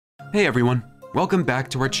Hey everyone, welcome back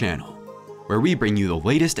to our channel, where we bring you the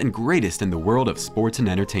latest and greatest in the world of sports and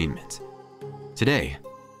entertainment. Today,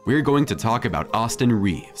 we're going to talk about Austin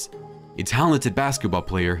Reaves, a talented basketball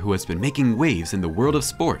player who has been making waves in the world of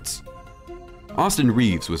sports. Austin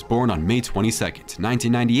Reaves was born on May 22,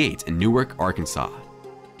 1998 in Newark, Arkansas.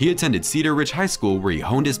 He attended Cedar Ridge High School where he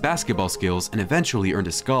honed his basketball skills and eventually earned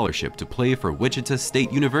a scholarship to play for Wichita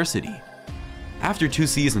State University. After 2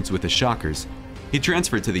 seasons with the Shockers, he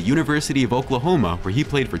transferred to the University of Oklahoma where he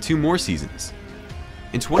played for 2 more seasons.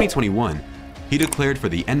 In 2021, he declared for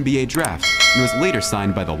the NBA draft and was later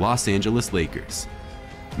signed by the Los Angeles Lakers.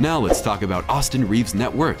 Now let's talk about Austin Reaves'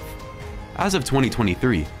 net worth. As of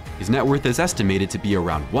 2023, his net worth is estimated to be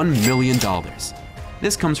around $1 million.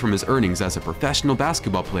 This comes from his earnings as a professional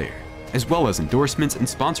basketball player, as well as endorsements and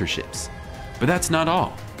sponsorships. But that's not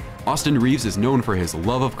all. Austin Reaves is known for his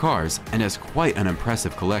love of cars and has quite an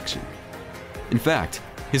impressive collection. In fact,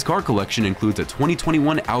 his car collection includes a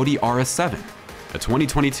 2021 Audi RS7, a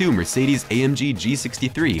 2022 Mercedes-AMG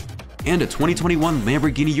G63, and a 2021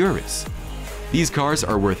 Lamborghini Urus. These cars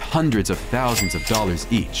are worth hundreds of thousands of dollars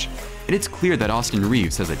each, and it's clear that Austin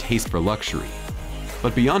Reaves has a taste for luxury.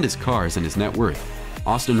 But beyond his cars and his net worth,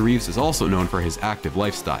 Austin Reaves is also known for his active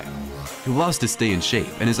lifestyle. He loves to stay in shape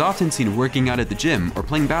and is often seen working out at the gym or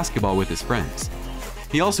playing basketball with his friends.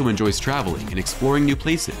 He also enjoys traveling and exploring new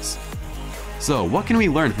places. So, what can we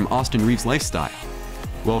learn from Austin Reaves' lifestyle?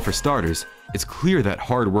 Well, for starters, it's clear that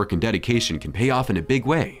hard work and dedication can pay off in a big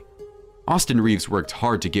way. Austin Reaves worked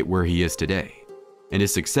hard to get where he is today, and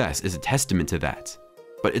his success is a testament to that.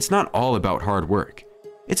 But it's not all about hard work.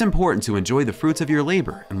 It's important to enjoy the fruits of your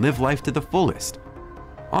labor and live life to the fullest.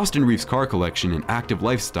 Austin Reaves' car collection and active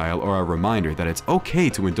lifestyle are a reminder that it's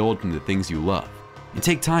okay to indulge in the things you love and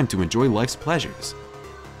take time to enjoy life's pleasures.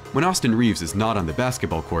 When Austin Reaves is not on the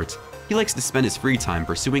basketball court, he likes to spend his free time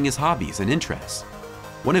pursuing his hobbies and interests.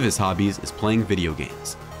 One of his hobbies is playing video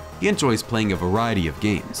games. He enjoys playing a variety of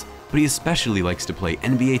games, but he especially likes to play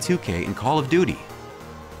NBA 2K and Call of Duty.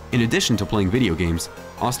 In addition to playing video games,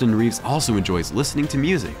 Austin Reaves also enjoys listening to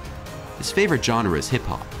music. His favorite genre is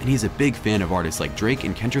hip-hop, and he's a big fan of artists like Drake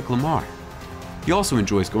and Kendrick Lamar. He also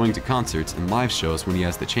enjoys going to concerts and live shows when he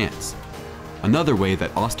has the chance. Another way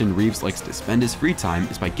that Austin Reaves likes to spend his free time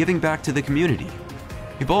is by giving back to the community.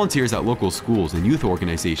 He volunteers at local schools and youth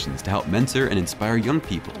organizations to help mentor and inspire young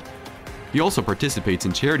people. He also participates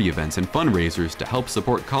in charity events and fundraisers to help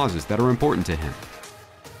support causes that are important to him.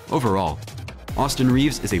 Overall, Austin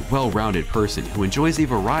Reaves is a well-rounded person who enjoys a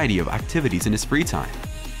variety of activities in his free time.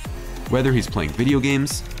 Whether he's playing video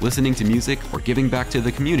games, listening to music, or giving back to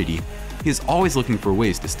the community, he is always looking for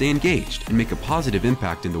ways to stay engaged and make a positive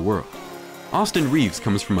impact in the world. Austin Reaves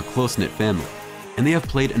comes from a close-knit family, and they have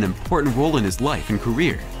played an important role in his life and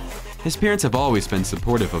career. His parents have always been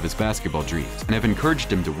supportive of his basketball dreams and have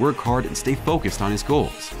encouraged him to work hard and stay focused on his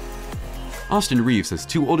goals. Austin Reaves has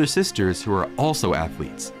 2 older sisters who are also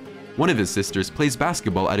athletes. One of his sisters plays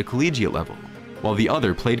basketball at a collegiate level, while the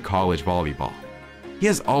other played college volleyball. He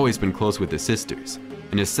has always been close with his sisters,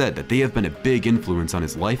 and has said that they have been a big influence on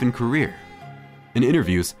his life and career. In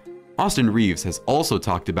interviews, Austin Reaves has also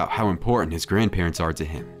talked about how important his grandparents are to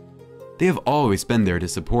him. They have always been there to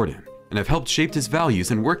support him, and have helped shape his values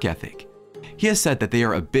and work ethic. He has said that they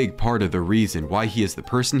are a big part of the reason why he is the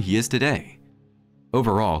person he is today.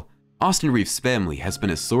 Overall, Austin Reaves' family has been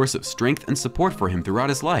a source of strength and support for him throughout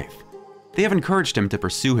his life. They have encouraged him to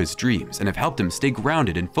pursue his dreams and have helped him stay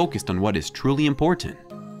grounded and focused on what is truly important.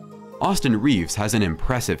 Austin Reaves has an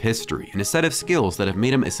impressive history and a set of skills that have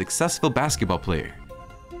made him a successful basketball player.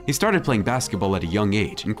 He started playing basketball at a young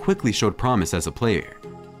age and quickly showed promise as a player.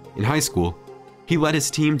 In high school, he led his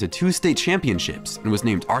team to 2 state championships and was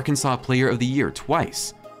named Arkansas Player of the Year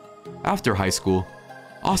twice. After high school,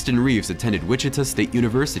 Austin Reaves attended Wichita State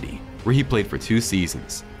University, where he played for 2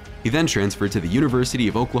 seasons. He then transferred to the University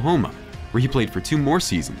of Oklahoma, where he played for 2 more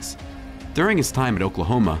seasons. During his time at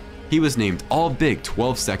Oklahoma, he was named All-Big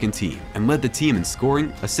 12-second team and led the team in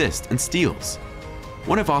scoring, assists, and steals.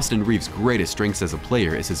 One of Austin Reaves' greatest strengths as a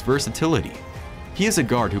player is his versatility. He is a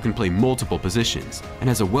guard who can play multiple positions and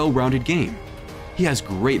has a well-rounded game. He has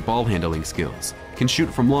great ball handling skills, can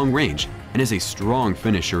shoot from long range, and is a strong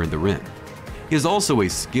finisher in the rim. He is also a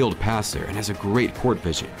skilled passer and has a great court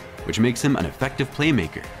vision, which makes him an effective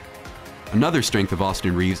playmaker. Another strength of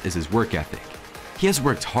Austin Reaves is his work ethic. He has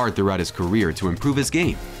worked hard throughout his career to improve his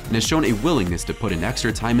game and has shown a willingness to put in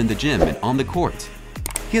extra time in the gym and on the court.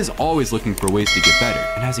 He is always looking for ways to get better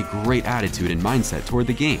and has a great attitude and mindset toward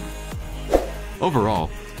the game. Overall,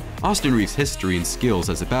 Austin Reaves' history and skills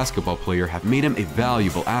as a basketball player have made him a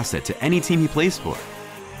valuable asset to any team he plays for.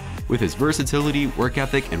 With his versatility, work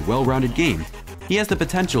ethic, and well-rounded game, he has the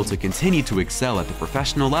potential to continue to excel at the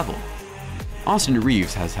professional level. Austin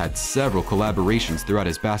Reaves has had several collaborations throughout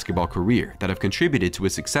his basketball career that have contributed to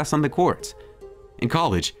his success on the court. In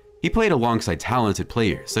college, he played alongside talented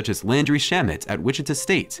players such as Landry Shamet at Wichita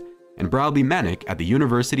State and Bradley Manick at the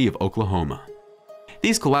University of Oklahoma.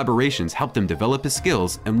 These collaborations helped him develop his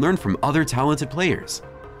skills and learn from other talented players.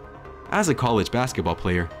 As a college basketball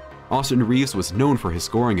player, Austin Reaves was known for his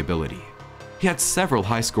scoring ability. He had several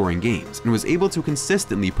high-scoring games and was able to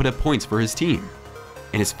consistently put up points for his team.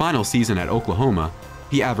 In his final season at Oklahoma,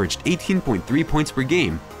 he averaged 18.3 points per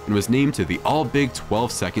game and was named to the All-Big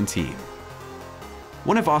 12 second team.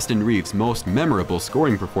 One of Austin Reaves' most memorable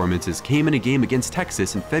scoring performances came in a game against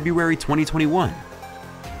Texas in February 2021.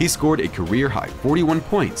 He scored a career-high 41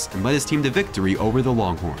 points and led his team to victory over the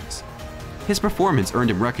Longhorns. His performance earned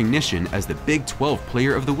him recognition as the Big 12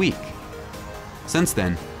 Player of the Week. Since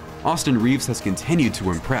then, Austin Reaves has continued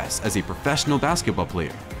to impress as a professional basketball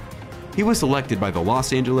player. He was selected by the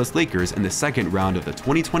Los Angeles Lakers in the second round of the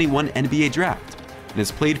 2021 NBA Draft and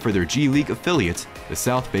has played for their G League affiliate, the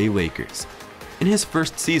South Bay Lakers. In his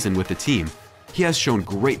first season with the team, he has shown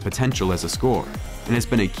great potential as a scorer and has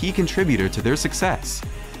been a key contributor to their success.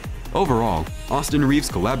 Overall, Austin Reaves'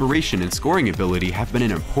 collaboration and scoring ability have been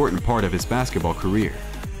an important part of his basketball career.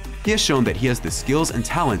 He has shown that he has the skills and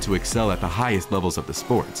talent to excel at the highest levels of the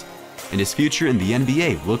sport, and his future in the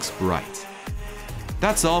NBA looks bright.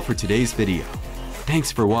 That's all for today's video.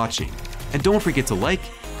 Thanks for watching, and don't forget to like,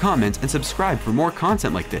 comment, and subscribe for more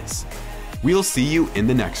content like this. We'll see you in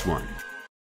the next one.